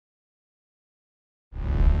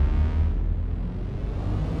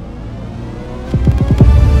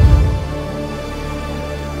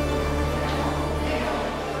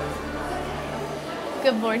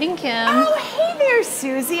morning, Kim. Oh, hey there,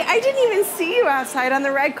 Susie. I didn't even see you outside on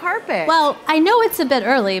the red carpet. Well, I know it's a bit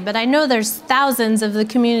early, but I know there's thousands of the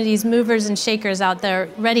community's movers and shakers out there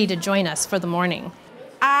ready to join us for the morning.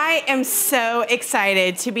 I am so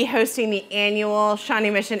excited to be hosting the annual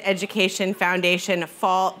Shawnee Mission Education Foundation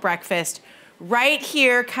Fall Breakfast right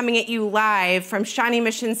here, coming at you live from Shawnee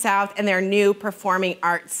Mission South and their new Performing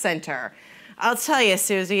Arts Center. I'll tell you,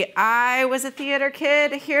 Susie, I was a theater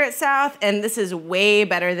kid here at South, and this is way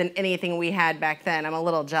better than anything we had back then. I'm a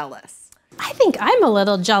little jealous. I think I'm a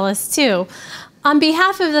little jealous, too. On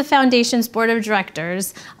behalf of the Foundation's Board of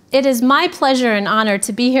Directors, it is my pleasure and honor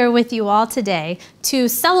to be here with you all today to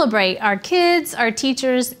celebrate our kids, our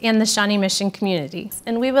teachers, and the Shawnee Mission community.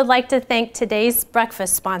 And we would like to thank today's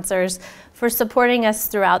breakfast sponsors for supporting us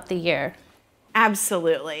throughout the year.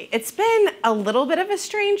 Absolutely. It's been a little bit of a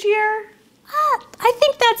strange year. I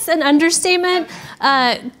think that's an understatement.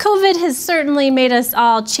 COVID has certainly made us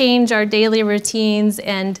all change our daily routines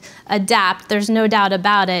and adapt. There's no doubt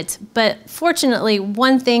about it. But fortunately,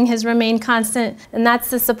 one thing has remained constant, and that's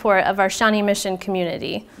the support of our Shawnee Mission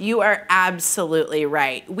community. You are absolutely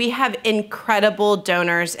right. We have incredible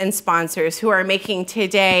donors and sponsors who are making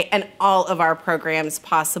today and all of our programs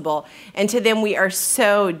possible. And to them, we are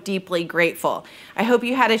so deeply grateful. I hope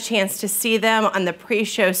you had a chance to see them on the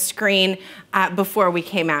pre-show screen before we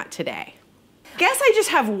came out today. Guess I just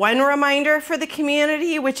have one reminder for the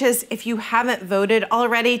community, which is if you haven't voted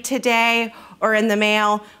already today or in the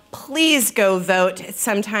mail, please go vote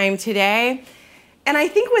sometime today. And I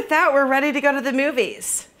think with that, we're ready to go to the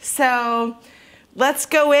movies. So let's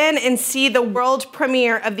go in and see the world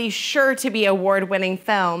premiere of the sure-to-be award-winning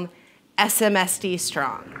film, SMSD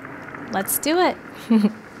Strong. Let's do it.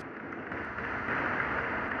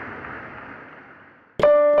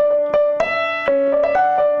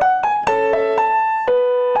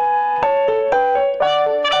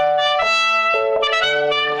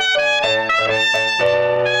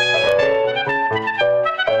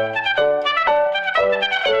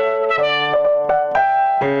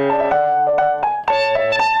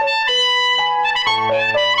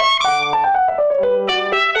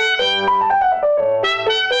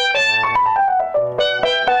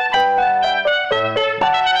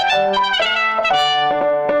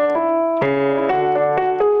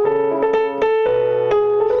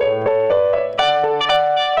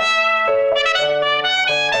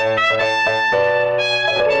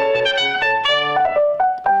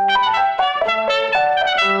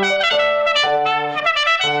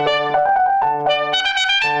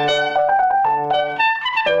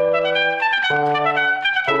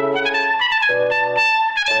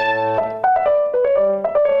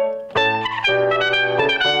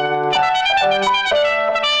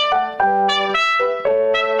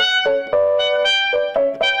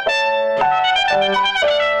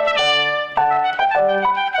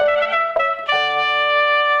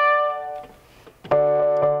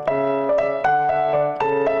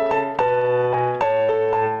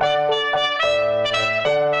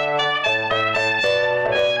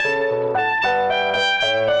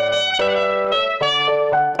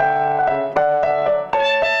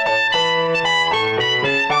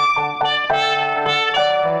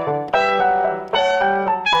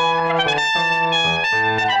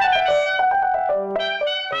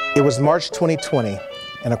 It was March 2020,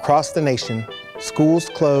 and across the nation, schools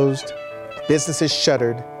closed, businesses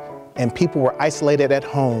shuttered, and people were isolated at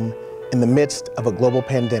home in the midst of a global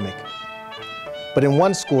pandemic. But in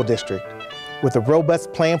one school district, with a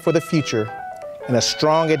robust plan for the future and a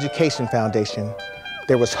strong education foundation,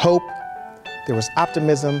 there was hope, there was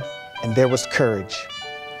optimism, and there was courage.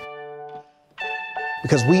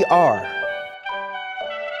 Because we are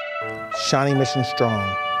Shawnee Mission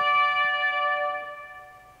Strong.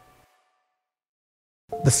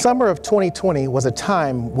 The summer of 2020 was a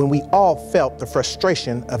time when we all felt the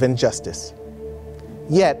frustration of injustice.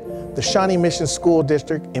 Yet, the Shawnee Mission School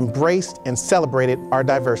District embraced and celebrated our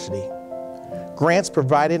diversity. Grants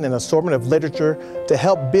provided an assortment of literature to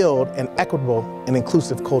help build an equitable and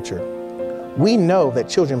inclusive culture. We know that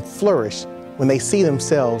children flourish when they see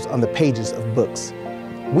themselves on the pages of books.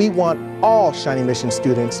 We want all Shawnee Mission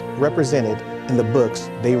students represented in the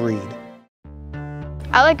books they read.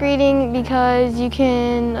 I like reading because you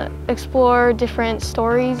can explore different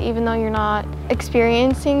stories even though you're not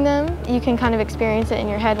experiencing them. You can kind of experience it in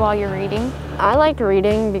your head while you're reading. I like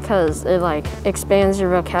reading because it expands your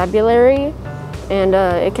vocabulary and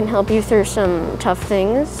it can help you through some tough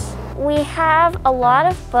things. We have a lot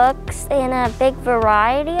of books and a big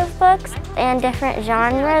variety of books and different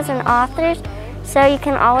genres and authors, so you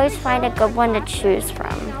can always find a good one to choose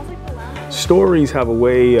from. Stories have a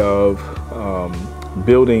way of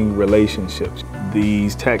building relationships.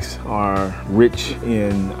 These texts are rich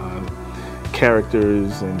in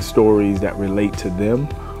characters and stories that relate to them,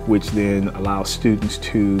 which then allows students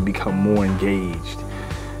to become more engaged.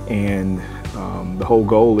 And the whole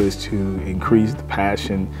goal is to increase the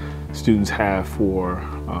passion students have for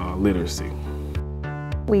literacy.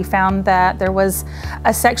 We found that there was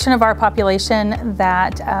a section of our population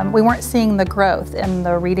that we weren't seeing the growth in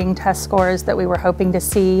the reading test scores that we were hoping to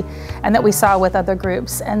see and that we saw with other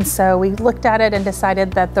groups. And so we looked at it and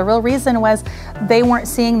decided that the real reason was they weren't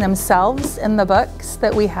seeing themselves in the books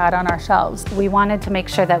that we had on our shelves. We wanted to make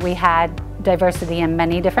sure that we had diversity in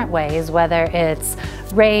many different ways, whether it's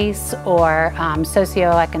race or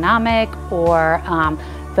socioeconomic or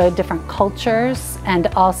the different cultures and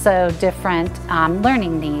also different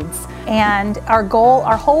learning needs. And our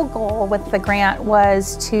whole goal with the grant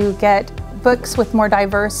was to get books with more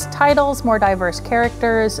diverse titles, more diverse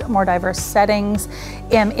characters, more diverse settings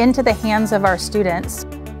into the hands of our students.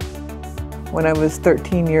 When I was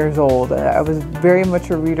 13 years old, I was very much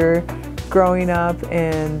a reader growing up,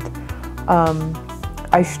 and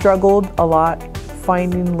I struggled a lot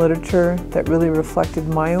finding literature that really reflected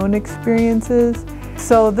my own experiences.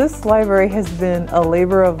 So this library has been a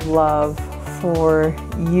labor of love for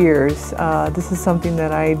years. This is something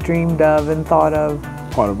that I dreamed of and thought of.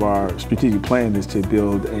 Part of our strategic plan is to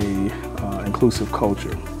build a inclusive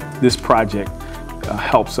culture. This project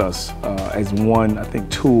helps us as one, I think,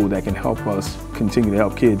 tool that can help us continue to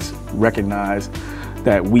help kids recognize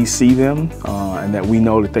that we see them and that we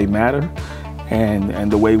know that they matter.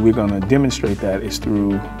 And the way we're going to demonstrate that is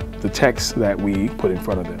through the text that we put in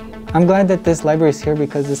front of them. I'm glad that this library is here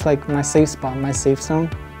because it's like my safe spot, my safe zone.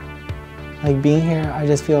 Like being here, I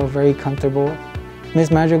just feel very comfortable. Miss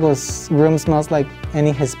Madrigal's room smells like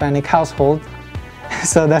any Hispanic household.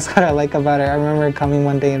 So that's what I like about it. I remember coming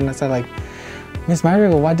one day and I said like, Miss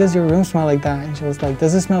Madrigal, why does your room smell like that? And she was like,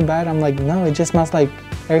 does it smell bad? I'm like, no, it just smells like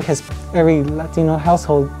every Latino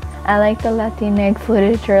household. I like the Latinx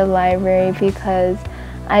literature library because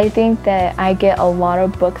I think that I get a lot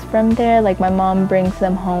of books from there. Like my mom brings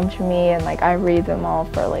them home to me and like I read them all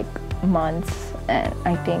for like months, and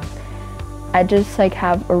I think I just like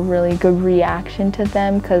have a really good reaction to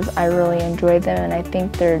them because I really enjoy them, and I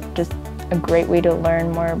think they're just a great way to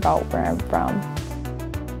learn more about where I'm from.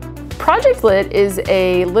 Project Lit is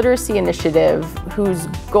a literacy initiative whose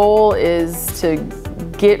goal is to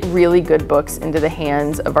get really good books into the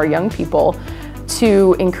hands of our young people,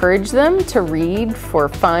 to encourage them to read for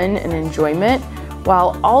fun and enjoyment,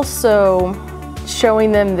 while also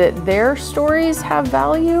showing them that their stories have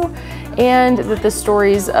value and that the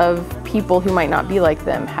stories of people who might not be like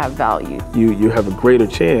them have value. You have a greater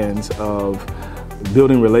chance of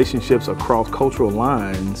building relationships across cultural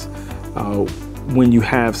lines when you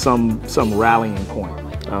have some rallying point.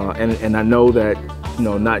 And I know that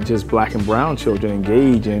not just black and brown children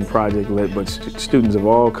engage in Project Lit, but students of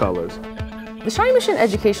all colors. The Shawnee Mission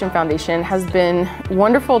Education Foundation has been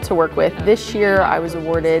wonderful to work with. This year I was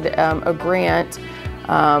awarded a grant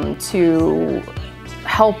to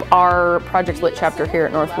help our Project Lit chapter here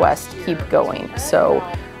at Northwest keep going. So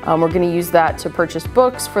we're going to use that to purchase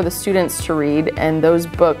books for the students to read, and those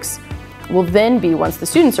books will then be, once the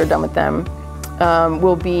students are done with them,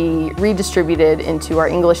 will be redistributed into our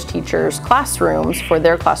English teachers' classrooms for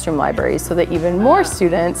their classroom libraries so that even more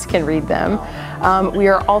students can read them. We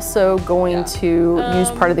are also going to use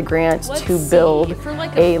part of the grant to build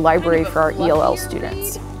a library for our ELL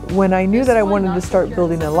students. When I knew that I wanted to start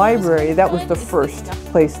building a library, that was the first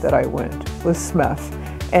place that I went, was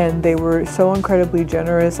SMSD. And they were so incredibly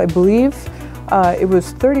generous. I believe it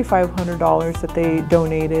was $3,500 that they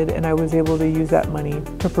donated, and I was able to use that money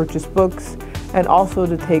to purchase books and also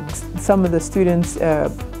to take some of the students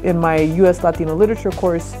in my U.S. Latino literature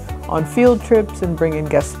course on field trips and bring in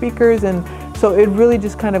guest speakers, and so it really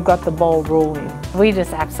just kind of got the ball rolling. We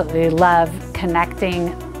just absolutely love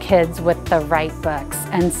connecting kids with the right books,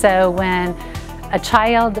 and so when a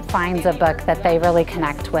child finds a book that they really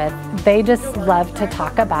connect with, they just love to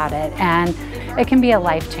talk about it, and it can be a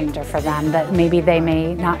life changer for them, that maybe they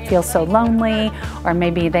may not feel so lonely, or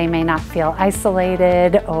maybe they may not feel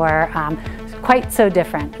isolated or quite so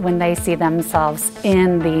different when they see themselves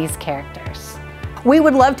in these characters. We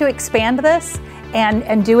would love to expand this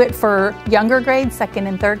and do it for younger grades, 2nd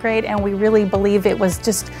and 3rd grade, and we really believe it was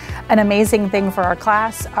just an amazing thing for our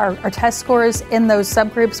class. Our test scores in those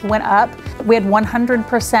subgroups went up. We had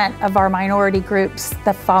 100% of our minority groups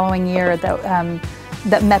the following year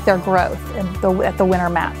that met their growth at the winter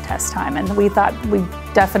math test time, and we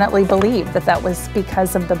definitely believed that that was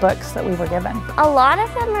because of the books that we were given. A lot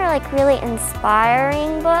of them are like really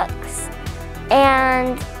inspiring books,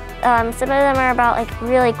 and some of them are about like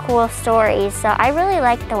really cool stories, so I really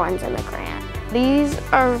like the ones in the grant. These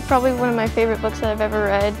are probably one of my favorite books that I've ever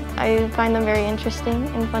read. I find them very interesting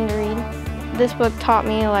and fun to read. This book taught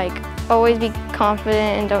me like always be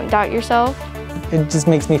confident and don't doubt yourself. It just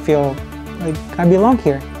makes me feel like I belong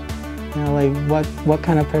here. You know, like what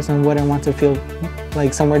kind of person wouldn't want to feel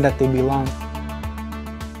like somewhere that they belong?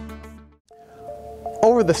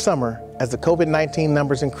 Over the summer, as the COVID-19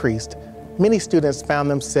 numbers increased, many students found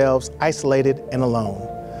themselves isolated and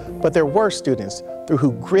alone. But there were students through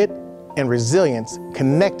who grit and resilience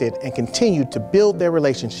connected and continued to build their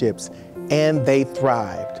relationships, and they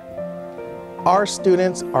thrived. Our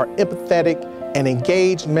students are empathetic and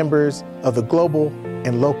engaged members of the global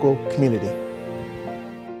and local community.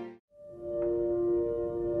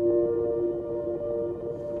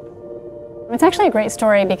 It's actually a great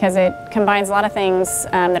story because it combines a lot of things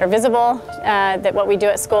that are visible, that what we do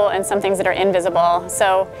at school, and some things that are invisible.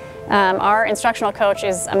 So our instructional coach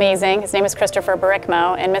is amazing. His name is Christopher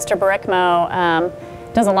Barrickmo, and Mr. Barrickmo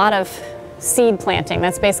does a lot of seed planting.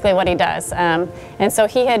 That's basically what he does. And so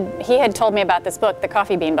he had told me about this book, the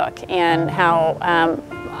Coffee Bean book, and how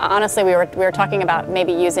honestly we were talking about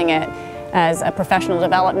maybe using it as a professional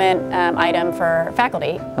development item for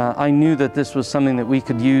faculty. I knew that this was something that we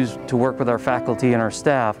could use to work with our faculty and our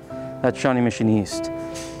staff at Shawnee Mission East.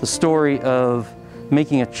 The story of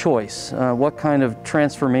making a choice, what kind of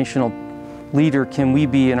transformational leader can we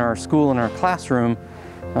be in our school and our classroom,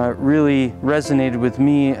 really resonated with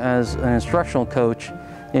me as an instructional coach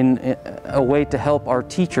in a way to help our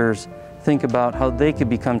teachers think about how they could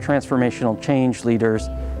become transformational change leaders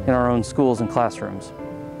in our own schools and classrooms.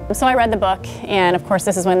 So I read the book, and of course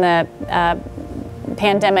this is when the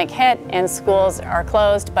pandemic hit and schools are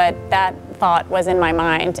closed, but that thought was in my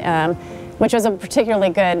mind, which was a particularly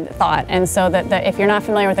good thought. And so if you're not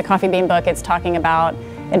familiar with the Coffee Bean book, it's talking about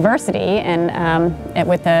adversity and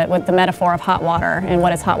with the metaphor of hot water and what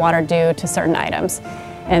does hot water do to certain items.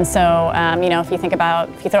 And so, you know, if you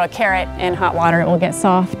throw a carrot in hot water, it will get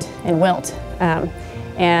soft and wilt,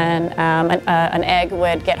 and an egg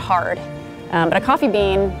would get hard. But a coffee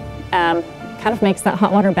bean kind of makes that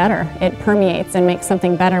hot water better. It permeates and makes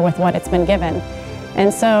something better with what it's been given.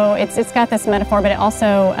 And so it's got this metaphor, but it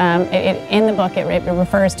also, in the book, it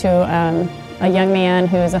refers to a young man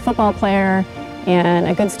who's a football player and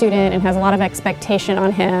a good student and has a lot of expectation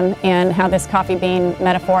on him, and how this coffee bean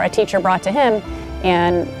metaphor a teacher brought to him,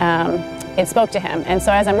 and it spoke to him. And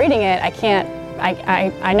so as I'm reading it,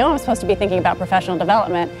 I know I'm supposed to be thinking about professional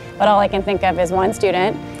development, but all I can think of is one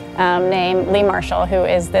student named Lee Marshall, who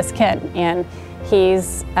is this kid, and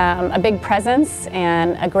he's a big presence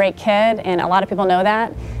and a great kid, and a lot of people know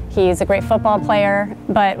that. He's a great football player,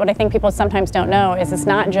 but what I think people sometimes don't know is it's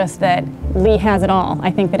not just that Lee has it all.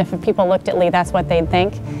 I think that if people looked at Lee, that's what they'd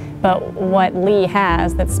think. But what Lee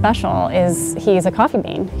has that's special is he's a coffee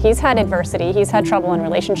bean. He's had adversity, he's had trouble in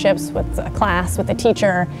relationships with a class, with a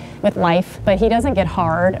teacher, with life, but he doesn't get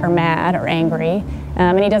hard or mad or angry,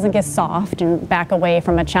 and he doesn't get soft and back away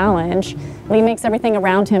from a challenge. Lee makes everything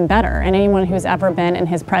around him better, and anyone who's ever been in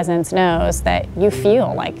his presence knows that you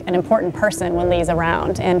feel like an important person when Lee's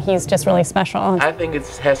around, and he's just really special. I think it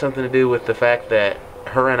has something to do with the fact that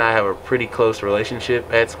her and I have a pretty close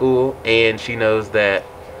relationship at school, and she knows that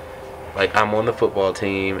like I'm on the football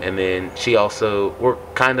team, and then we're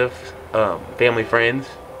kind of family friends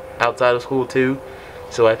outside of school too.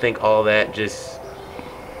 So I think all that just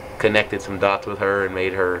connected some dots with her and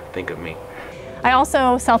made her think of me. I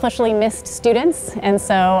also selfishly missed students, and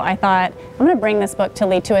so I thought, I'm going to bring this book to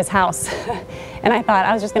Lee to his house. And I thought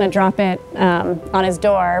I was just going to drop it on his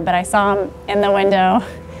door, but I saw him in the window,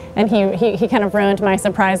 and he kind of ruined my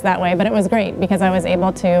surprise that way, but it was great because I was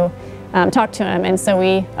able to talk to him. And so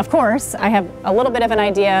of course, I have a little bit of an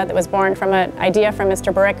idea that was born from an idea from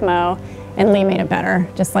Mr. Barrickmo, and Lee made it better,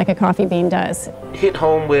 just like a coffee bean does. Hit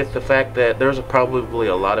home with the fact that there's probably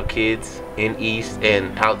a lot of kids in East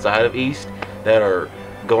and outside of East that are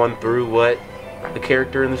going through what the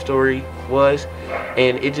character in the story was,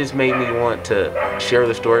 and it just made me want to share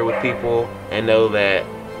the story with people and know that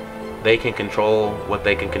they can control what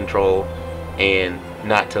they can control, and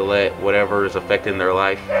not to let whatever is affecting their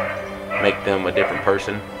life make them a different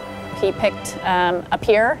person. He picked a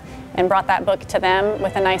peer and brought that book to them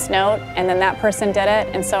with a nice note, and then that person did it.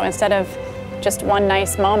 And so instead of just one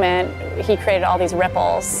nice moment, he created all these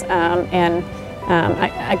ripples. I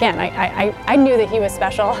knew that he was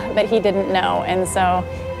special, but he didn't know. And so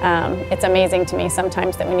it's amazing to me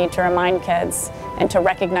sometimes that we need to remind kids and to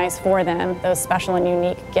recognize for them those special and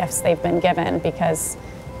unique gifts they've been given, because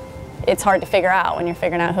it's hard to figure out when you're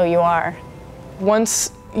figuring out who you are.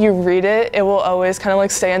 Once you read it, it will always kind of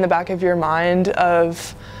like stay in the back of your mind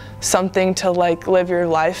of something to like live your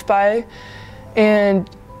life by. And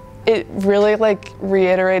it really like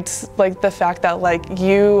reiterates like the fact that like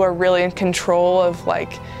you are really in control of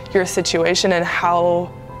like your situation and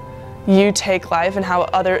how you take life and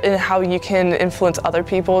how you can influence other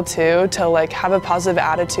people too, to like have a positive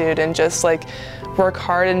attitude and just like work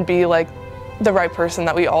hard and be like the right person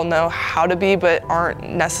that we all know how to be but aren't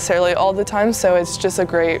necessarily all the time. So it's just a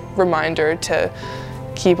great reminder to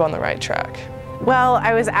keep on the right track. Well,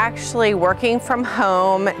 I was actually working from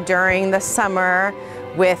home during the summer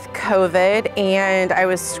with COVID, and I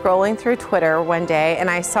was scrolling through Twitter one day and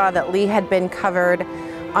I saw that Lee had been covered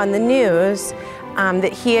on the news,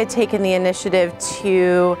 that he had taken the initiative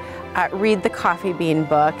to read the Coffee Bean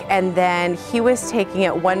book, and then he was taking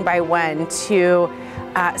it one by one to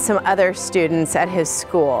some other students at his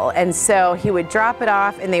school. And so he would drop it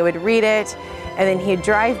off and they would read it, and then he'd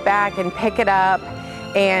drive back and pick it up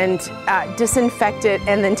and disinfect it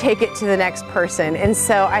and then take it to the next person. And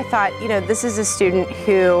so I thought, you know, this is a student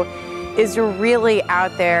who is really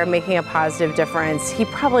out there making a positive difference. He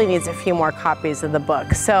probably needs a few more copies of the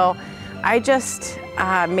book. So I just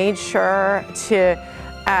made sure to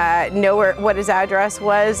know what his address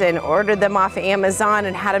was and ordered them off Amazon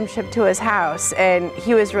and had them shipped to his house. And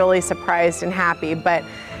he was really surprised and happy. But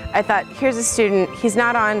I thought, here's a student, he's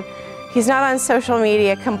not on social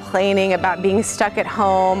media complaining about being stuck at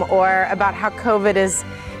home or about how COVID has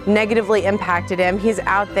negatively impacted him. He's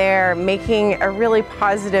out there making a really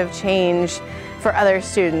positive change for other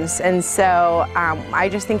students. And so I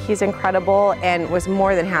just think he's incredible and was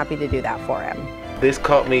more than happy to do that for him. This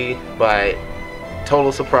caught me by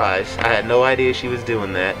total surprise. I had no idea she was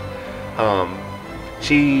doing that.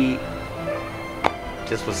 She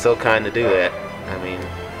just was so kind to do that. I mean,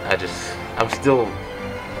 I'm still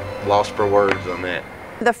lost for words on that.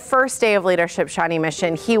 The first day of Leadership Shawnee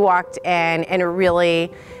Mission, he walked in and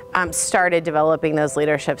really started developing those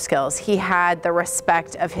leadership skills. He had the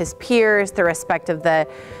respect of his peers, the respect of the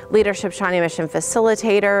Leadership Shawnee Mission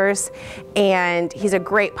facilitators, and he's a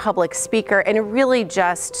great public speaker and really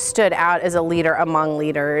just stood out as a leader among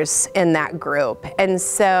leaders in that group. And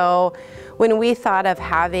so when we thought of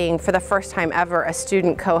having, for the first time ever, a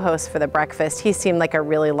student co-host for the breakfast, he seemed like a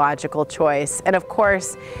really logical choice. And of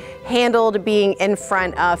course, handled being in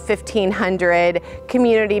front of 1,500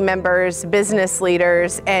 community members, business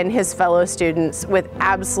leaders, and his fellow students with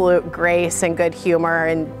absolute grace and good humor,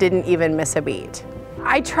 and didn't even miss a beat.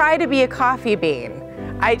 I try to be a coffee bean.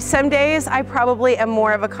 Some days I probably am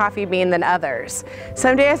more of a coffee bean than others.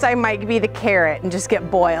 Some days I might be the carrot and just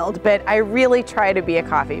get boiled, but I really try to be a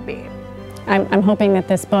coffee bean. I'm hoping that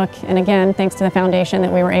this book, and again, thanks to the foundation,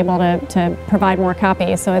 that we were able to provide more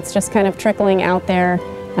copies, so it's just kind of trickling out there.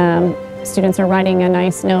 Students are writing a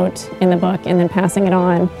nice note in the book and then passing it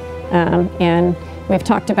on. And we've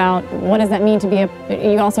talked about what does that mean to be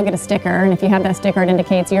you also get a sticker, and if you have that sticker, it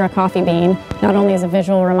indicates you're a coffee bean, not only as a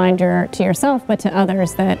visual reminder to yourself, but to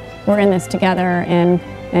others that we're in this together, and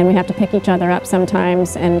we have to pick each other up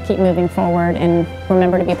sometimes and keep moving forward and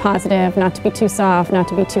remember to be positive, not to be too soft, not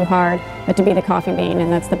to be too hard, but to be the coffee bean,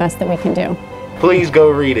 and that's the best that we can do. Please go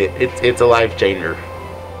read it. It's a life changer.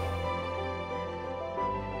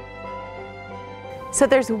 So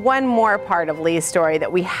there's one more part of Lee's story that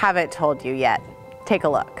we haven't told you yet. Take a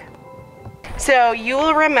look. So you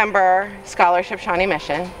will remember Scholarship Shawnee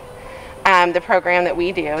Mission, the program that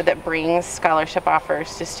we do that brings scholarship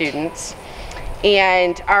offers to students.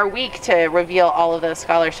 And our week to reveal all of those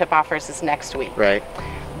scholarship offers is next week. Right.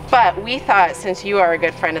 But we thought, since you are a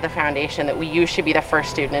good friend of the foundation, that you should be the first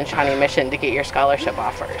student in Shawnee Mission to get your scholarship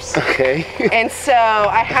offers. Okay. And so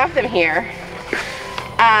I have them here.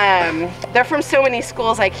 They're from so many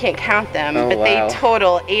schools I can't count them, but wow. They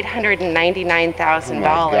total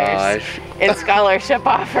 $899,000 in scholarship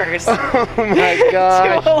offers. Oh my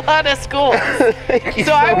gosh. To a lot of schools.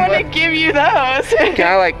 So I want to give you those. Can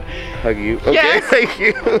I like hug you? Okay, yes. Thank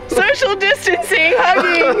you. Social distancing,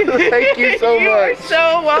 hugging. Thank you so much. You are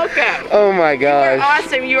so welcome. Oh my gosh. You are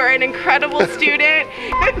awesome. You are an incredible student.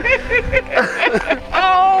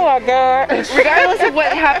 Oh my gosh. Regardless of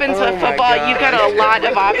what happens with football, you've got a lot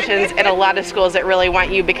of options and a lot of schools that really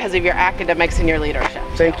want you because of your academics and your leadership.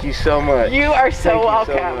 Thank you so much. You are so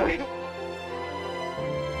welcome.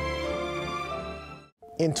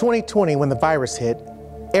 In 2020, when the virus hit,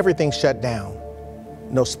 everything shut down.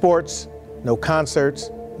 No sports, no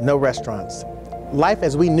concerts, no restaurants. Life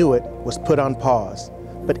as we knew it was put on pause.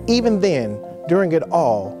 But even then, during it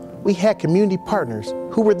all, we had community partners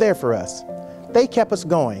who were there for us. They kept us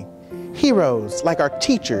going. Heroes like our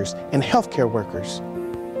teachers and healthcare workers.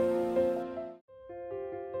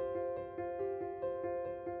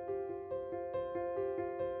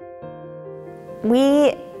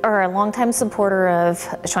 We are a longtime supporter of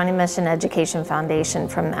Shawnee Mission Education Foundation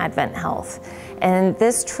from Advent Health. And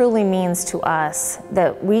this truly means to us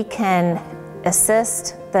that we can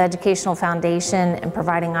assist the Educational Foundation in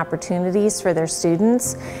providing opportunities for their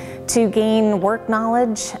students to gain work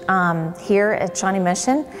knowledge here at Shawnee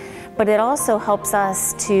Mission, but it also helps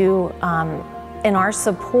us to, in our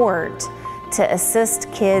support, to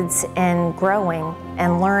assist kids in growing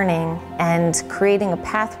and learning and creating a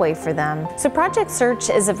pathway for them. So Project Search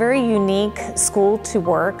is a very unique school to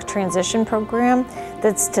work transition program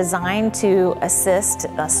that's designed to assist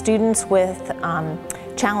students with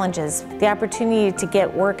challenges, the opportunity to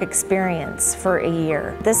get work experience for a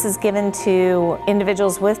year. This is given to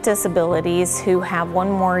individuals with disabilities who have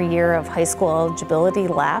one more year of high school eligibility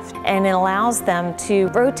left, and it allows them to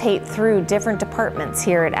rotate through different departments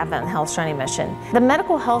here at Advent Health Shawnee Mission. The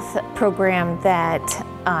medical health program that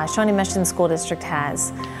Shawnee Mission School District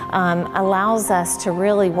has allows us to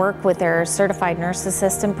really work with their Certified Nurse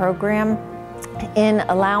Assistant program in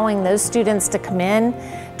allowing those students to come in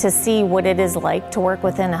to see what it is like to work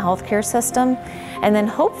within a healthcare system. And then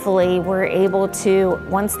hopefully we're able to,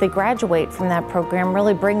 once they graduate from that program,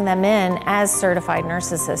 really bring them in as certified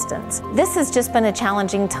nurse assistants. This has just been a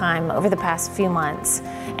challenging time over the past few months.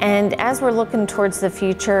 And as we're looking towards the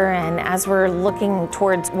future and as we're looking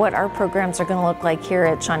towards what our programs are going to look like here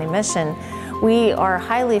at Shawnee Mission, we are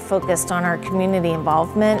highly focused on our community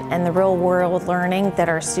involvement and the real world learning that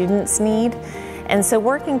our students need. And so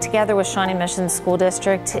working together with Shawnee Mission School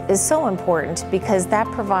District is so important because that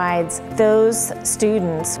provides those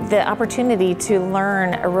students the opportunity to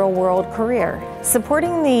learn a real world career.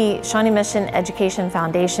 Supporting the Shawnee Mission Education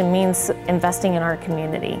Foundation means investing in our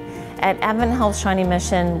community. At Advent Health Shawnee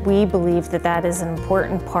Mission, we believe that that is an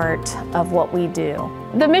important part of what we do.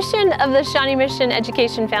 The mission of the Shawnee Mission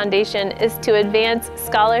Education Foundation is to advance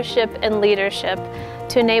scholarship and leadership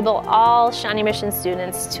to enable all Shawnee Mission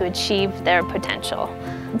students to achieve their potential.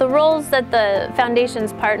 The roles that the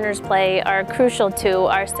Foundation's partners play are crucial to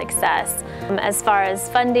our success, as far as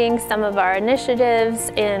funding some of our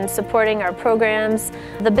initiatives and supporting our programs,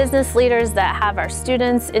 the business leaders that have our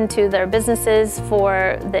students into their businesses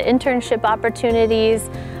for the internship opportunities,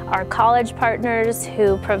 our college partners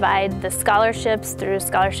who provide the scholarships through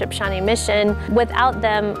Scholarship Shawnee Mission. Without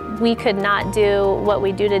them, we could not do what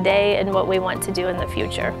we do today and what we want to do in the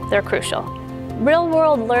future. They're crucial.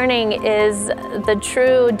 Real-world learning is the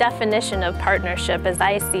true definition of partnership as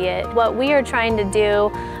I see it. What we are trying to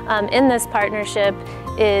do in this partnership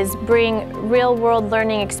is bring real-world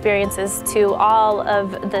learning experiences to all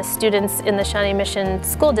of the students in the Shawnee Mission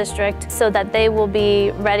School District so that they will be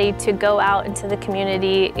ready to go out into the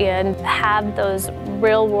community and have those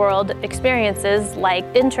real-world experiences like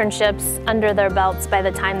internships under their belts by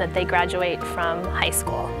the time that they graduate from high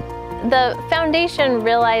school. The foundation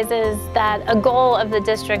realizes that a goal of the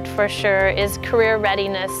district for sure is career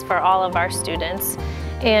readiness for all of our students.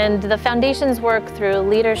 And the foundation's work through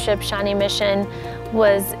Leadership Shawnee Mission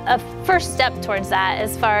was a first step towards that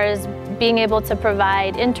as far as being able to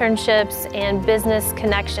provide internships and business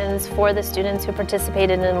connections for the students who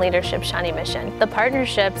participated in Leadership Shawnee Mission. The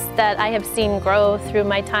partnerships that I have seen grow through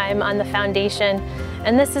my time on the foundation,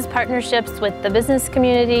 and this is partnerships with the business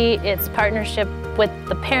community, it's partnership with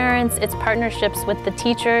the parents, it's partnerships with the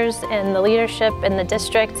teachers and the leadership in the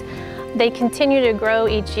district. They continue to grow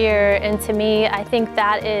each year, and to me, I think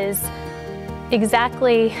that is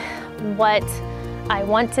exactly what I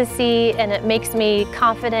want to see, and it makes me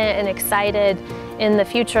confident and excited in the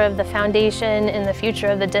future of the foundation, in the future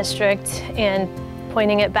of the district, and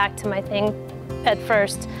pointing it back to my thing at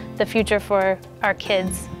first, the future for our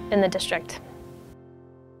kids in the district.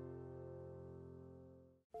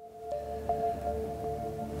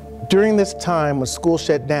 During this time when school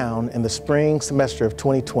shut down in the spring semester of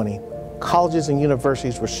 2020, colleges and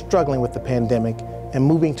universities were struggling with the pandemic and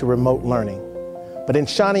moving to remote learning. But in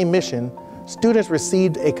Shawnee Mission, students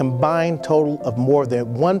received a combined total of more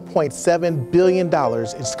than $1.7 billion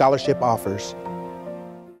in scholarship offers.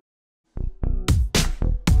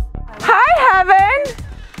 Hi, Heaven!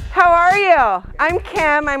 How are you? I'm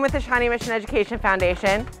Kim. I'm with the Shawnee Mission Education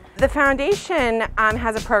Foundation. The foundation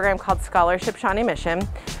has a program called Scholarship Shawnee Mission,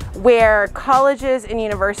 where colleges and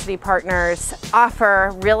university partners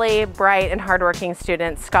offer really bright and hardworking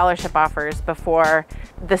students scholarship offers before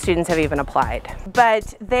the students have even applied.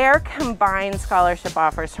 But their combined scholarship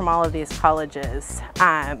offers from all of these colleges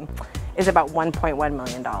is about $1.1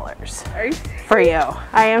 million. Are you for you.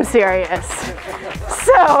 I am serious.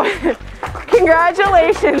 So,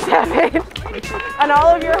 congratulations, Evan, on all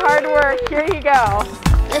of your hard work. Here you go.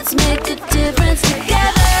 Let's make a difference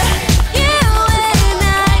together. You and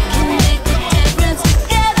I can make a difference.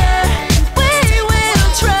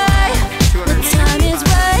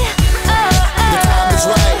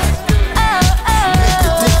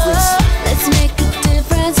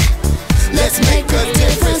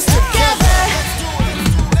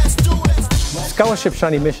 Scholarship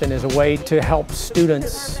Shawnee Mission is a way to help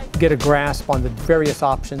students get a grasp on the various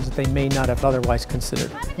options that they may not have otherwise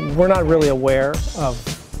considered. We're not really aware of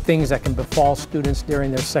things that can befall students during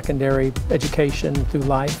their secondary education through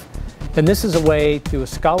life. And this is a way, through a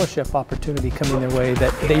scholarship opportunity coming their way,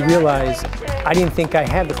 that they realize, I didn't think I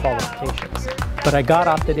had the qualifications, but I got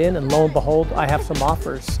opted in, and lo and behold, I have some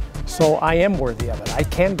offers. So I am worthy of it. I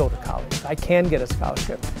can go to college. I can get a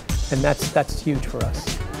scholarship. And that's huge for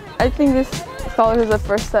us. I think this scholarship is the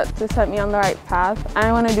first step to set me on the right path.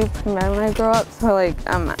 I want to do pre-med when I grow up, so like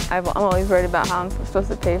I'm always worried about how I'm supposed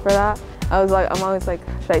to pay for that. I'm always like,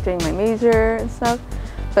 should I change my major and stuff?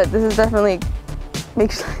 But this is definitely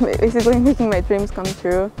basically making my dreams come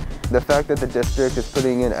true. The fact that the district is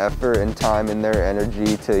putting in effort and time and their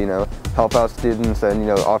energy to, help out students and,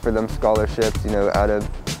 offer them scholarships, out of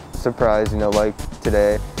surprise, like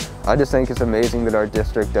today. I just think it's amazing that our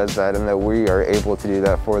district does that and that we are able to do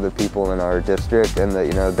that for the people in our district, and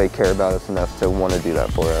that, they care about us enough to want to do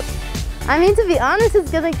that for us. I mean, to be honest,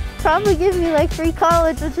 it's gonna probably give me like free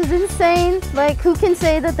college, which is insane. Like, who can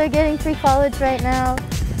say that they're getting free college right now?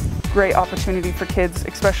 Great opportunity for kids,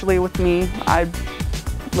 especially with me. I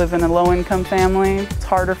live in a low-income family. It's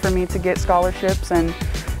harder for me to get scholarships, and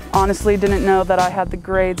honestly didn't know that I had the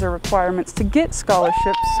grades or requirements to get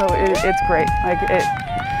scholarships, so it's great. Like, it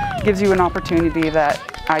gives you an opportunity that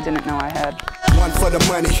I didn't know I had. 1 for the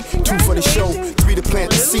money, 2 for the show, 3 to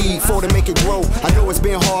plant the seed, 4 to make it grow. I know it's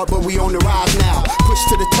been hard, but we on the rise now. Push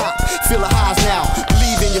to the top, feel the highs now.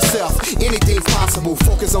 Believe in yourself, anything's possible.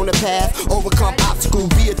 Focus on the path, overcome obstacles,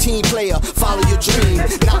 be a team player, follow your dream.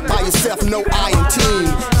 Not by yourself, no I am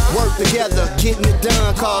team. Work together, getting it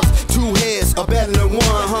done, cause 2 heads are better than 1,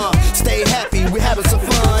 huh? Stay happy, we're having some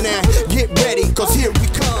fun, and get ready, cause here we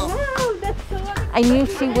come. I knew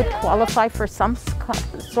she would qualify for some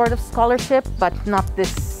sort of scholarship, but not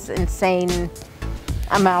this insane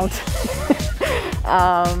amount.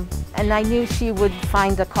 And I knew she would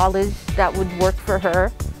find a college that would work for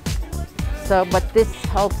her. So, but this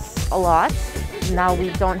helps a lot. Now we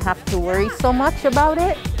don't have to worry so much about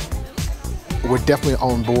it. We're definitely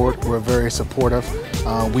on board. We're very supportive.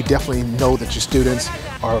 We definitely know that your students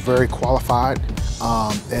are very qualified,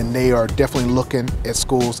 and they are definitely looking at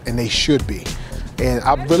schools, and they should be. And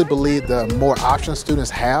I really believe the more options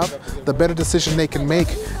students have, the better decision they can make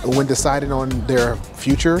when deciding on their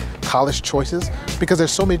future college choices, because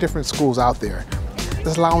there's so many different schools out there.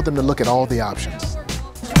 Just allowing them to look at all the options.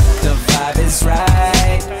 The vibe is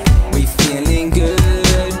right, we feeling good,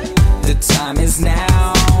 the time is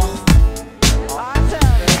now.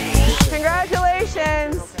 Awesome!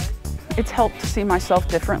 Congratulations! It's helped to see myself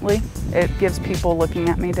differently. It gives people looking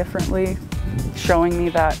at me differently, showing me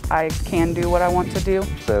that I can do what I want to do.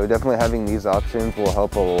 So definitely having these options will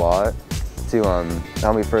help a lot to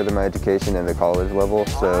help me further my education in the college level.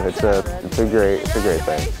 So it's a great thing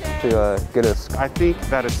to get us. I think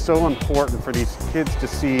that it's so important for these kids to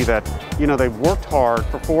see that they've worked hard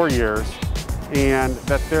for 4 years, and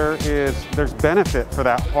that there's benefit for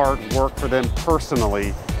that hard work for them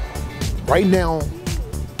personally. Right now,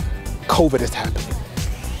 COVID is happening.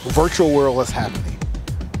 The virtual world is happening.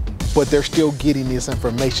 But they're still getting this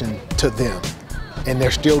information to them. And they're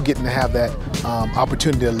still getting to have that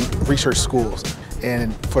opportunity to research schools.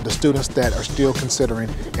 And for the students that are still considering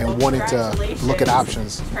and wanting to look at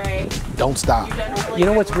options, don't stop. You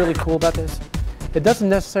know what's really cool about this? It doesn't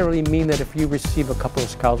necessarily mean that if you receive a couple of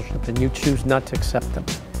scholarships and you choose not to accept them,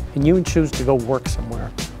 and you choose to go work somewhere,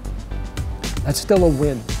 that's still a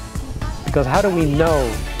win. Because how do we know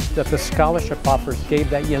that the scholarship offers gave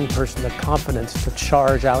that young person the confidence to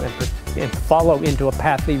charge out and follow into a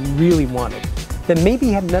path they really wanted, that maybe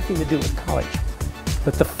had nothing to do with college.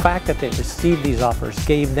 But the fact that they received these offers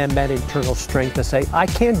gave them that internal strength to say, I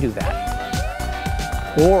can do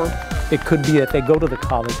that. Or it could be that they go to the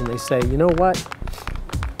college and they say, you know what,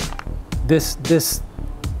 this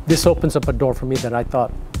opens up a door for me that I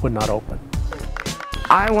thought would not open.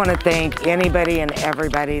 I want to thank anybody and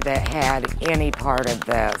everybody that had any part of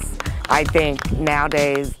this. I think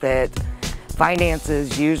nowadays that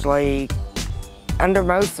finances usually, under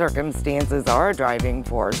most circumstances, are a driving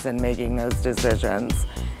force in making those decisions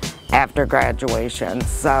after graduation.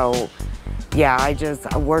 So yeah,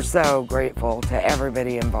 we're so grateful to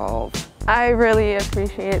everybody involved. I really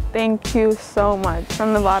appreciate it. Thank you so much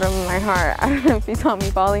from the bottom of my heart. I don't know if you saw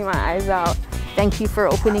me bawling my eyes out. Thank you for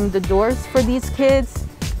opening the doors for these kids.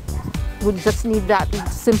 We just need that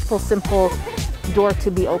simple door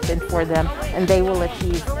to be open for them, and they will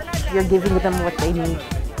achieve. You're giving them what they need.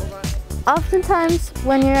 Oftentimes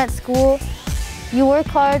when you're at school, you work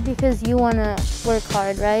hard because you want to work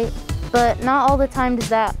hard, right? But not all the time does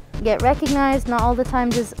that get recognized. Not all the time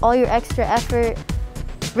does all your extra effort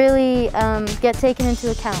really get taken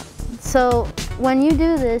into account. So when you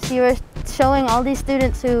do this, you are showing all these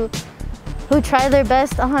students who try their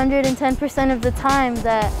best 110% of the time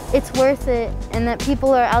that it's worth it and that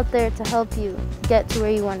people are out there to help you get to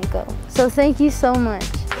where you want to go. So thank you so much.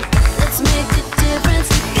 Let's make a difference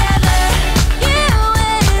together. You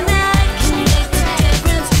and I can make a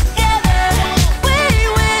difference together. We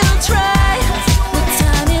will try. The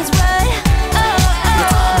time is right. The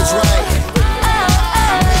time is right.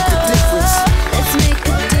 Make a difference. Let's make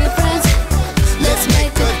a difference. Let's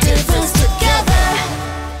make a difference together.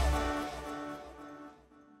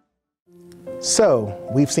 So,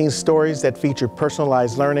 we've seen stories that feature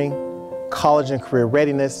personalized learning, college and career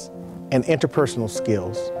readiness, and interpersonal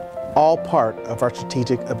skills, all part of our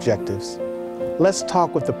strategic objectives. Let's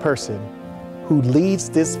talk with the person who leads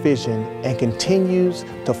this vision and continues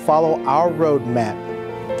to follow our roadmap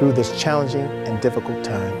through this challenging and difficult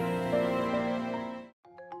time.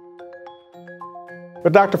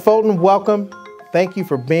 But Dr. Fulton, welcome. Thank you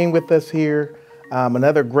for being with us here.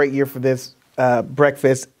 Another great year for this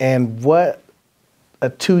breakfast, and what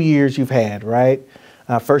 2 years you've had, right?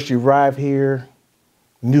 First you arrive here,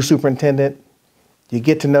 new superintendent, you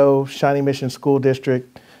get to know Shawnee Mission School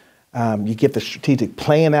District, you get the strategic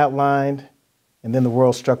plan outlined, and then the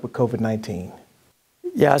world struck with COVID-19.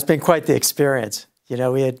 Yeah, it's been quite the experience. You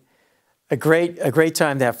know, we had a great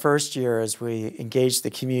time that first year as we engaged the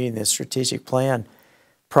community in the strategic plan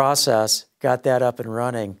process, got that up and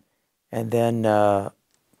running, and then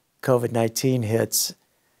COVID-19 hits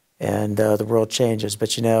and the world changes.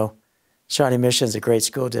 But you know, Shawnee Mission is a great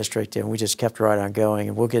school district, and we just kept right on going.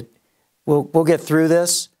 And we'll get through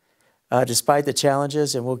this despite the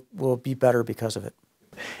challenges, and we'll be better because of it.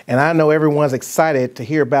 And I know everyone's excited to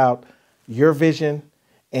hear about your vision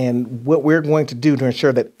and what we're going to do to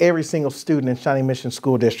ensure that every single student in Shawnee Mission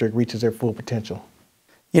School District reaches their full potential.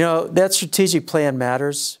 You know, that strategic plan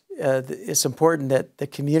matters. It's important that the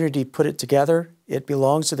community put it together. It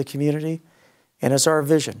belongs to the community, and it's our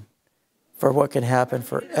vision for what can happen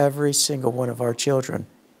for every single one of our children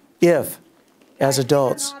if, as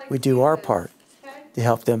adults, we do our part to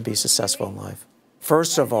help them be successful in life.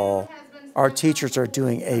 First of all, our teachers are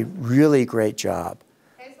doing a really great job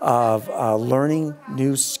of learning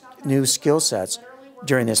new skill sets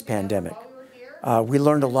during this pandemic. We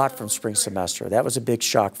learned a lot from spring semester. That was a big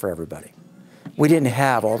shock for everybody. We didn't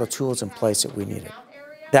have all the tools in place that we needed.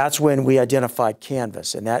 That's when we identified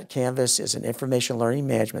Canvas, and that Canvas is an information learning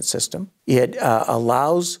management system. It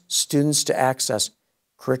allows students to access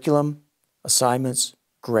curriculum, assignments,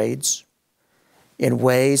 grades in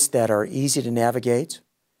ways that are easy to navigate.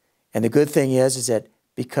 And the good thing is that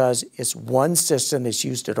because it's one system that's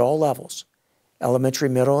used at all levels, elementary,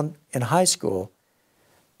 middle, and high school,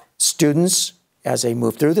 students, as they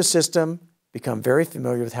move through the system, become very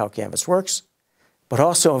familiar with how Canvas works, but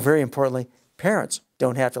also, very importantly, parents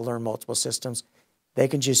don't have to learn multiple systems. They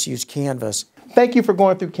can just use Canvas. Thank you for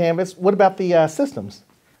going through Canvas. What about the systems?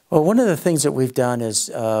 Well, one of the things that we've done is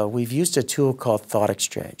we've used a tool called Thought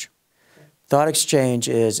Exchange. Thought Exchange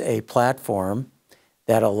is a platform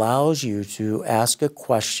that allows you to ask a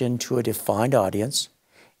question to a defined audience,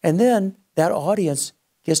 and then that audience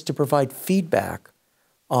gets to provide feedback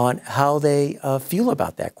on how they feel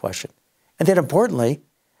about that question. And then importantly,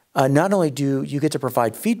 not only do you get to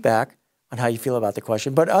provide feedback on how you feel about the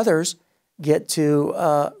question, but others get to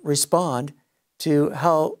respond to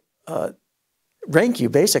how, rank you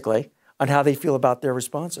basically, on how they feel about their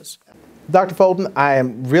responses. Dr. Fulton, I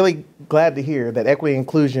am really glad to hear that equity and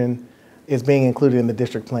inclusion is being included in the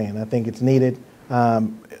district plan. I think it's needed,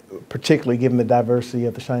 particularly given the diversity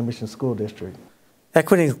of the Shawnee Mission School District.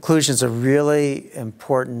 Equity and inclusion is a really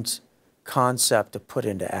important concept to put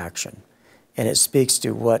into action. And it speaks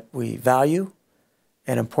to what we value,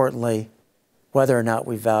 and importantly, whether or not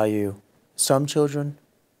we value some children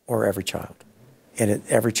or every child. And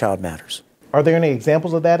every child matters. Are there any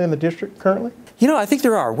examples of that in the district currently? You know, I think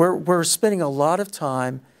there are. We're spending a lot of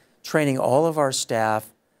time training all of our staff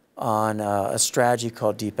on a strategy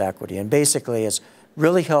called Deep Equity. And basically, it's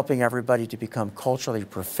really helping everybody to become culturally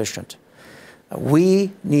proficient.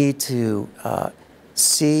 We need to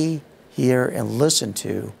see, hear, and listen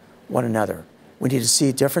to one another. We need to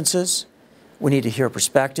see differences. We need to hear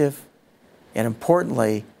perspective. And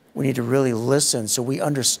importantly, we need to really listen so we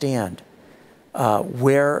understand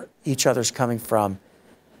where each other's coming from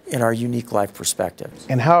in our unique life perspectives.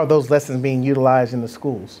 And how are those lessons being utilized in the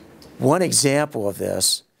schools? One example of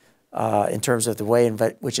this, in terms of the way in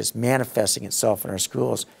which it's manifesting itself in our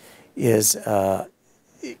schools, is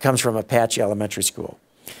it comes from Apache Elementary School.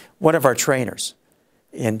 One of our trainers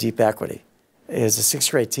in deep equity is a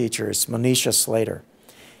 6th grade teacher, is Monisha Slater.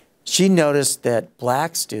 She noticed that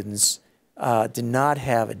black students did not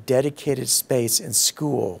have a dedicated space in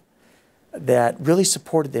school that really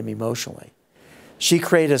supported them emotionally. She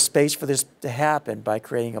created a space for this to happen by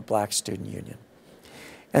creating a black student union.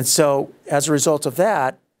 And so as a result of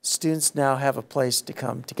that, students now have a place to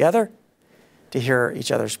come together, to hear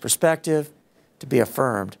each other's perspective, to be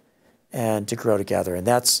affirmed, and to grow together. And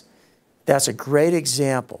that's a great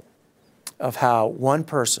example of how one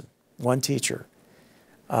person, one teacher,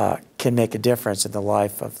 can make a difference in the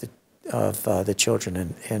life of the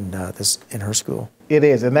children in her school. It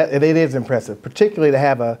is, and it is impressive, particularly to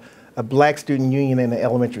have a black student union in the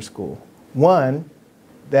elementary school. One,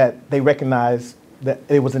 that they recognized that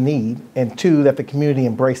it was a need, and two, that the community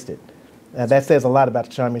embraced it. That says a lot about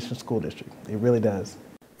the Shawnee Mission School District. It really does.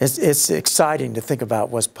 It's exciting to think about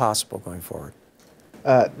what's possible going forward.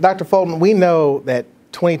 Dr. Fulton, we know that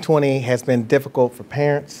 2020 has been difficult for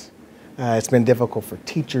parents, it's been difficult for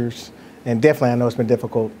teachers, and definitely I know it's been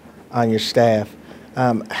difficult on your staff.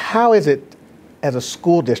 How is it, as a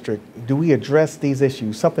school district, do we address these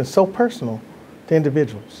issues, something so personal to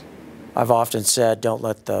individuals? I've often said, don't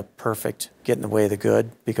let the perfect get in the way of the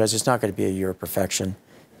good, because it's not going to be a year of perfection.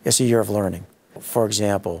 It's a year of learning. For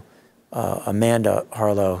example, Amanda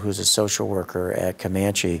Harlow, who's a social worker at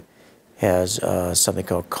Comanche, has something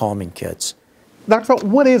called calming kits. Dr.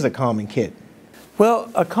 Fulton, what is a calming kit?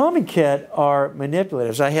 Well, a calming kit are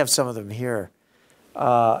manipulators. I have some of them here.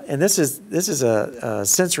 And this is a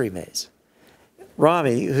sensory maze.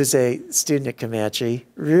 Rami, who's a student at Comanche,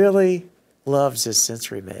 really loves this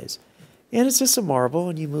sensory maze. And it's just a marble,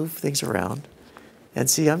 and you move things around. And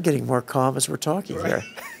see, I'm getting more calm as we're talking here.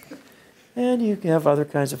 And you can have other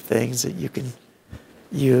kinds of things that you can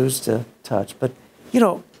use to touch. But, you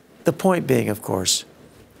know, the point being, of course,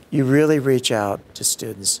 you really reach out to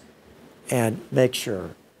students and make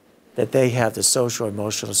sure that they have the social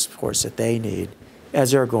emotional supports that they need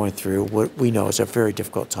as they're going through what we know is a very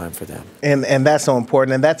difficult time for them. And that's so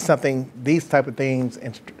important. And that's something, these type of things,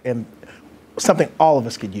 and something all of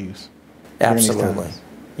us could use. Absolutely.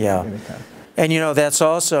 Yeah. And you know, that's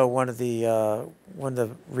also one of the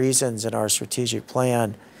reasons in our strategic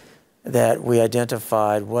plan that we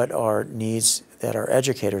identified what are needs that our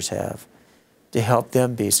educators have to help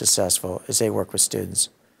them be successful as they work with students.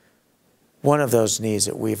 One of those needs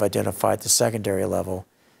that we've identified at the secondary level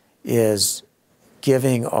is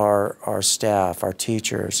giving our staff, our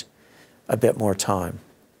teachers, a bit more time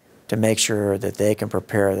to make sure that they can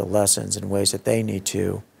prepare the lessons in ways that they need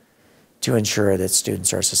to ensure that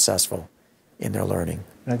students are successful in their learning.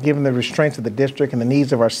 Now, given the restraints of the district and the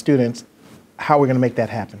needs of our students, how are we going to make that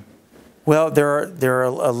happen? Well, there are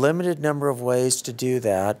a limited number of ways to do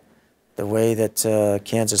that, the way that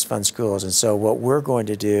Kansas funds schools. And so what we're going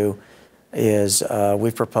to do is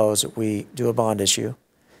we've proposed that we do a bond issue,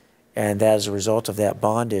 and that as a result of that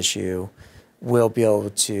bond issue, we'll be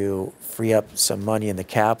able to free up some money in the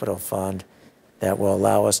capital fund that will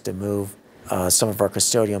allow us to move some of our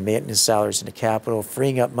custodial maintenance salaries into capital,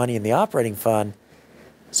 freeing up money in the operating fund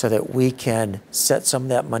so that we can set some of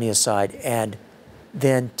that money aside, and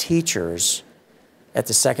then teachers at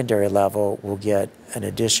the secondary level will get an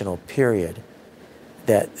additional period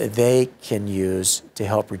that they can use to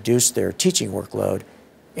help reduce their teaching workload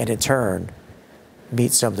and in turn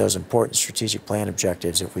meet some of those important strategic plan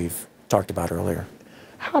objectives that we've talked about earlier.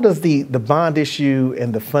 How does the bond issue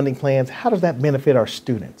and the funding plans, how does that benefit our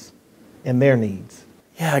students and their needs?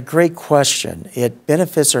 Yeah, great question. It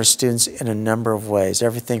benefits our students in a number of ways,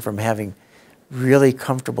 everything from having really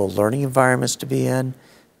comfortable learning environments to be in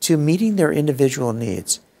to meeting their individual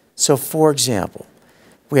needs. So for example,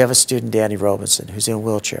 we have a student, Danny Robinson, who's in a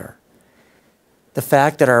wheelchair. The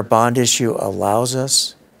fact that our bond issue allows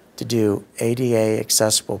us to do ADA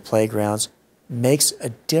accessible playgrounds makes a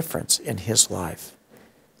difference in his life,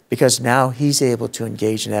 because now he's able to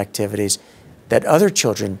engage in activities that other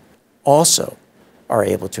children also are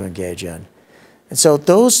able to engage in. And so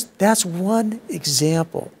that's one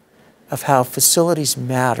example of how facilities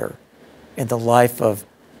matter in the life of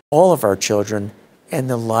all of our children and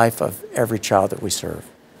the life of every child that we serve.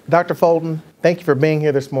 Dr. Fulton, thank you for being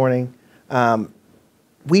here this morning.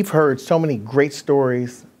 We've heard so many great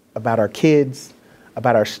stories about our kids,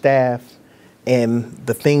 about our staff, and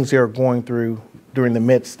the things they're going through during the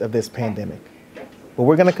midst of this pandemic. But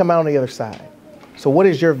we're going to come out on the other side. So what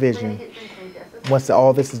is your vision once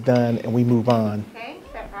all this is done and we move on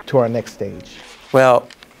to our next stage? Well,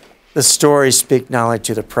 the stories speak not only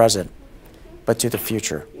to the present, but to the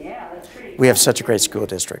future. We have such a great school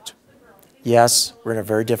district. Yes, we're in a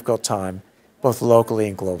very difficult time, both locally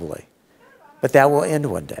and globally. But that will end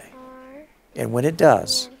one day. And when it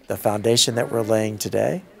does, the foundation that we're laying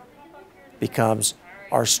today becomes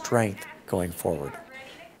our strength going forward.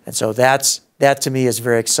 And so that to me is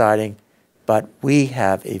very exciting, but we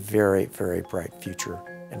have a very, very bright future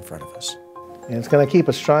in front of us. And it's going to keep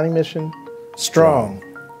a Shawnee Mission strong.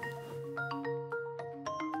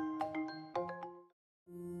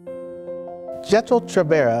 Jethel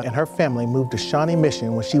Trevera and her family moved to Shawnee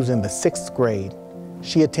Mission when she was in the 6th grade.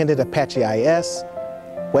 She attended Apache IS,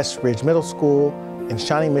 West Ridge Middle School, and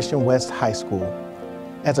Shawnee Mission West High School.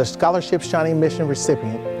 As a scholarship Shawnee Mission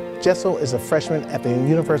recipient, Jethel is a freshman at the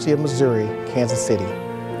University of Missouri, Kansas City.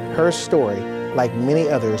 Her story, like many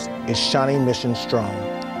others, is Shawnee Mission strong.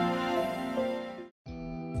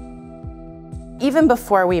 Even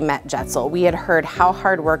before we met Jethel, we had heard how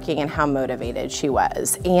hardworking and how motivated she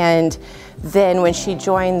was. And then when she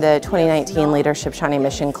joined the 2019 Leadership Shawnee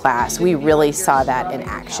Mission class, we really saw that in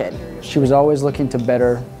action. She was always looking to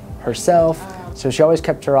better herself, so she always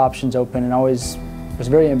kept her options open and always was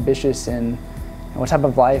very ambitious in what type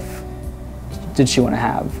of life did she want to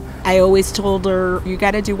have. I always told her, you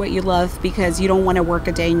got to do what you love because you don't want to work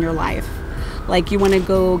a day in your life. Like, you want to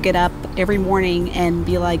go get up every morning and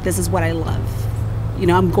be like, this is what I love. You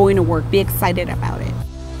know, I'm going to work, be excited about it.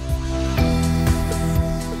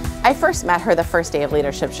 I first met her the first day of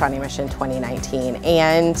Leadership Shawnee Mission 2019,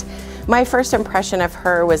 and my first impression of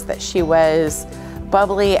her was that she was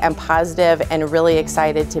bubbly and positive and really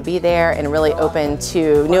excited to be there and really open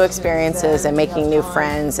to new experiences and making new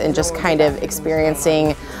friends and just kind of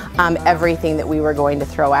experiencing everything that we were going to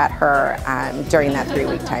throw at her during that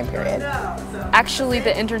 3-week time period. Actually,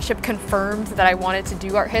 the internship confirmed that I wanted to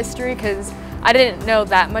do art history because I didn't know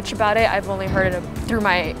that much about it. I've only heard it through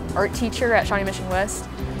my art teacher at Shawnee Mission West.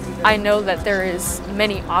 I know that there is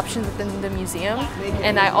many options within the museum,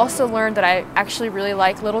 and I also learned that I actually really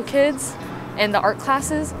like little kids and the art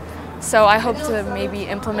classes, so I hope to maybe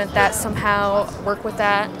implement that somehow, work with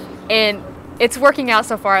that, and it's working out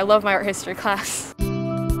so far. I love my art history class.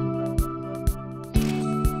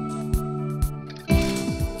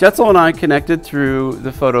 Jethel and I connected through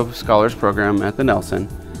the Photo Scholars program at the Nelson,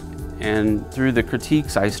 and through the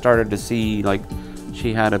critiques I started to see like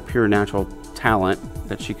she had a pure natural talent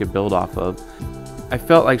that she could build off of. I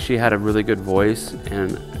felt like she had a really good voice,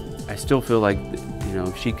 and I still feel like, you know,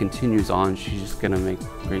 if she continues on, she's just going to make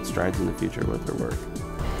great strides in the future with her work.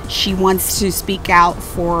 She wants to speak out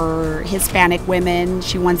for Hispanic women.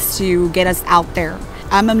 She wants to get us out there.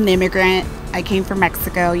 I'm an immigrant. I came from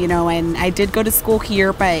Mexico, you know, and I did go to school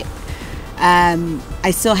here, but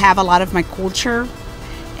I still have a lot of my culture,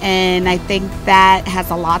 and I think that has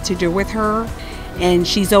a lot to do with her. And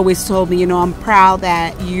she's always told me, you know, I'm proud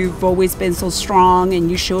that you've always been so strong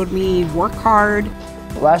and you showed me work hard.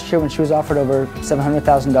 Last year when she was offered over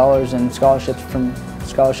 $700,000 in scholarships from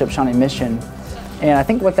Scholarship Shawnee Mission, and I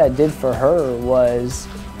think what that did for her was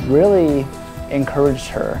really encouraged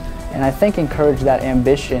her, and I think encouraged that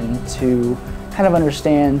ambition to kind of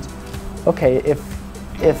understand, okay,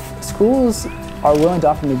 if schools are willing to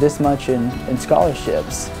offer me this much in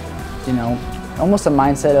scholarships, you know, almost a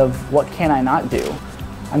mindset of what can I not do.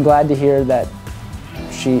 I'm glad to hear that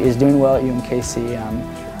she is doing well at UMKC.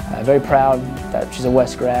 I'm very proud that she's a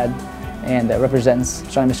West grad and that represents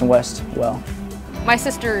Shawnee Mission West well. My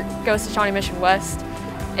sister goes to Shawnee Mission West,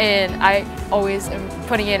 and I always am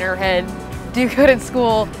putting it in her head, do good in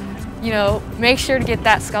school, you know, make sure to get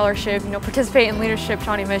that scholarship, you know, participate in Leadership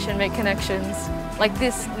Shawnee Mission, make connections. Like,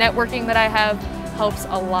 this networking that I have helps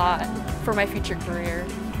a lot for my future career.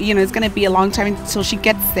 You know, it's going to be a long time until she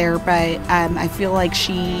gets there, but I feel like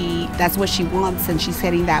that's what she wants, and she's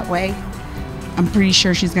heading that way. I'm pretty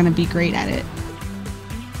sure she's going to be great at it.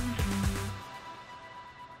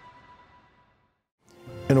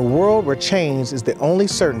 In a world where change is the only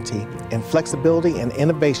certainty and flexibility and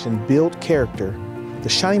innovation build character, the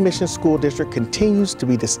Shawnee Mission School District continues to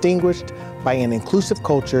be distinguished by an inclusive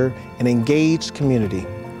culture and engaged community,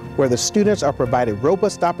 where the students are provided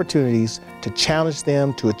robust opportunities to challenge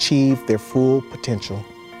them to achieve their full potential.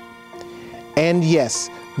 And yes,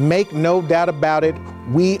 make no doubt about it,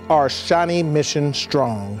 we are Shawnee Mission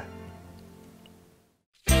Strong.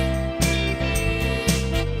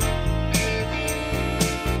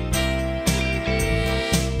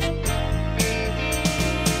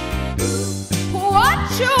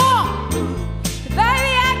 What you want,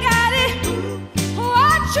 baby, I got it.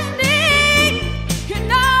 What you need, you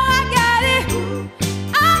know I got it.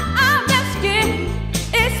 I'm just kidding.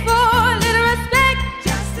 It's for a little respect,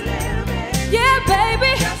 just a little bit. Yeah,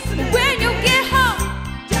 baby, just a little when you get home,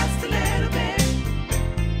 just a little bit.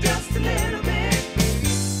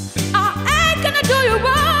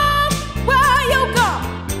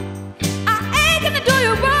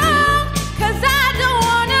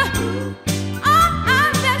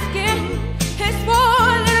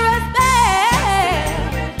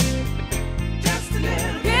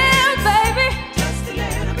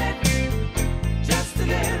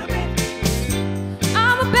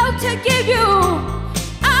 to give you